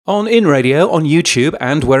On In Radio, on YouTube,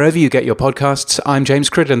 and wherever you get your podcasts, I'm James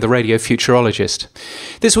Cridland, the radio futurologist.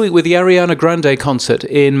 This week with the Ariana Grande concert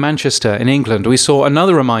in Manchester, in England, we saw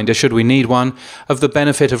another reminder, should we need one, of the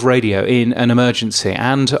benefit of radio in an emergency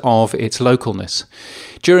and of its localness.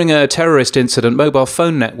 During a terrorist incident, mobile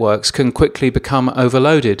phone networks can quickly become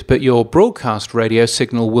overloaded, but your broadcast radio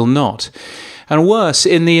signal will not. And worse,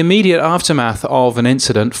 in the immediate aftermath of an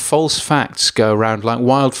incident, false facts go around like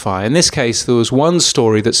wildfire. In this case, there was one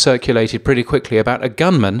story that circulated pretty quickly about a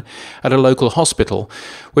gunman at a local hospital,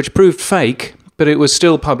 which proved fake, but it was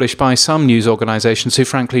still published by some news organisations who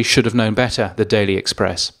frankly should have known better, the Daily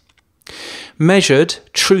Express. Measured,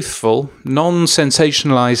 truthful,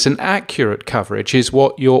 non-sensationalised and accurate coverage is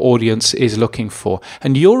what your audience is looking for.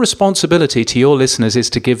 And your responsibility to your listeners is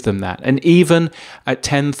to give them that. And even at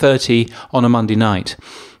 10:30 on a Monday night.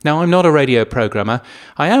 Now, I'm not a radio programmer.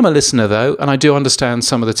 I am a listener, though, and I do understand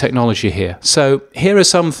some of the technology here. So here are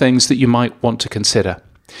some things that you might want to consider.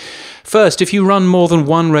 First, if you run more than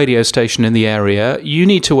one radio station in the area, you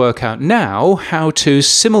need to work out now how to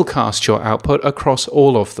simulcast your output across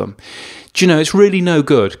all of them. Do you know, it's really no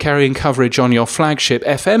good carrying coverage on your flagship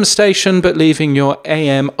FM station but leaving your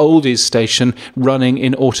AM oldies station running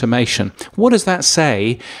in automation. What does that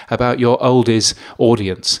say about your oldies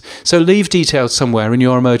audience? So leave details somewhere in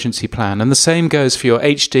your emergency plan, and the same goes for your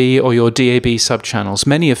HD or your DAB subchannels,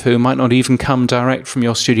 many of whom might not even come direct from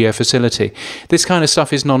your studio facility. This kind of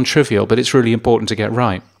stuff is non-trivial, but it's really important to get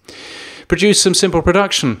right. Produce some simple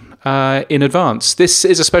production in advance. This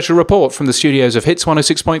is a special report from the studios of Hits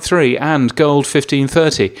 106.3 and Gold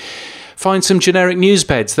 1530. Find some generic news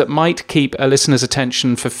beds that might keep a listener's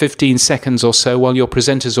attention for 15 seconds or so while your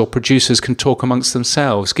presenters or producers can talk amongst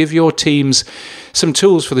themselves. Give your teams some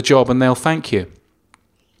tools for the job and they'll thank you.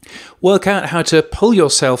 Work out how to pull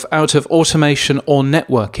yourself out of automation or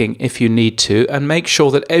networking if you need to, and make sure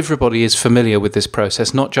that everybody is familiar with this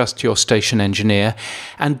process, not just your station engineer,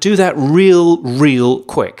 and do that real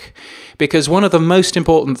quick. Because one of the most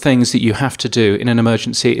important things that you have to do in an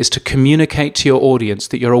emergency is to communicate to your audience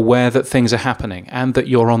that you're aware that things are happening and that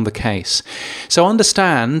you're on the case. So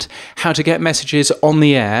understand how to get messages on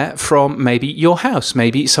the air from maybe your house,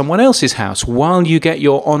 maybe someone else's house, while you get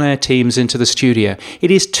your on-air teams into the studio.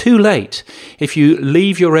 It is too late if you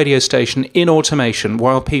leave your radio station in automation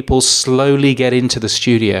while people slowly get into the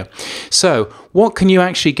studio. So what can you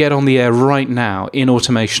actually get on the air right now in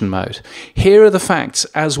automation mode? Here are the facts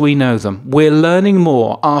as we know them. We're learning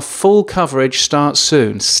more. Our full coverage starts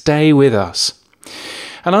soon. Stay with us.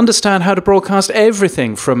 And understand how to broadcast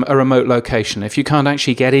everything from a remote location if you can't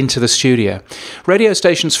actually get into the studio. Radio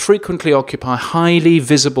stations frequently occupy highly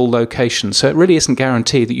visible locations, so it really isn't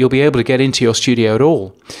guaranteed that you'll be able to get into your studio at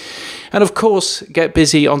all. And of course, get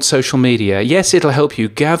busy on social media. Yes, it'll help you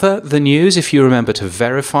gather the news if you remember to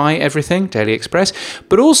verify everything, Daily Express,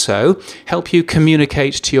 but also help you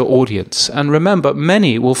communicate to your audience. And remember,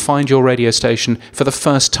 many will find your radio station for the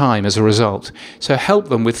first time as a result. So help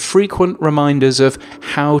them with frequent reminders of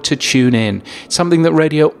how to tune in. Something that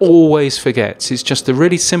radio always forgets is just the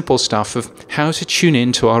really simple stuff of how to tune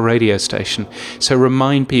in to our radio station. So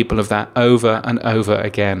remind people of that over and over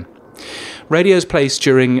again. Radio's place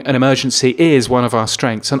during an emergency is one of our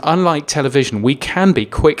strengths, and unlike television, we can be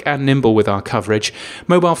quick and nimble with our coverage.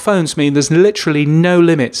 Mobile phones mean there's literally no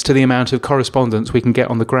limits to the amount of correspondence we can get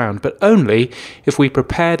on the ground, but only if we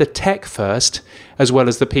prepare the tech first as well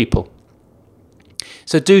as the people.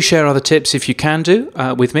 So do share other tips if you can do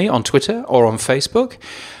with me on Twitter or on Facebook,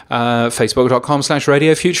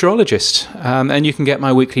 facebook.com/radiofuturologist. And you can get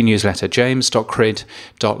my weekly newsletter,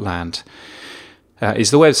 james.crid.land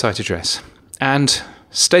is the website address. And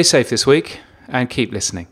stay safe this week and keep listening.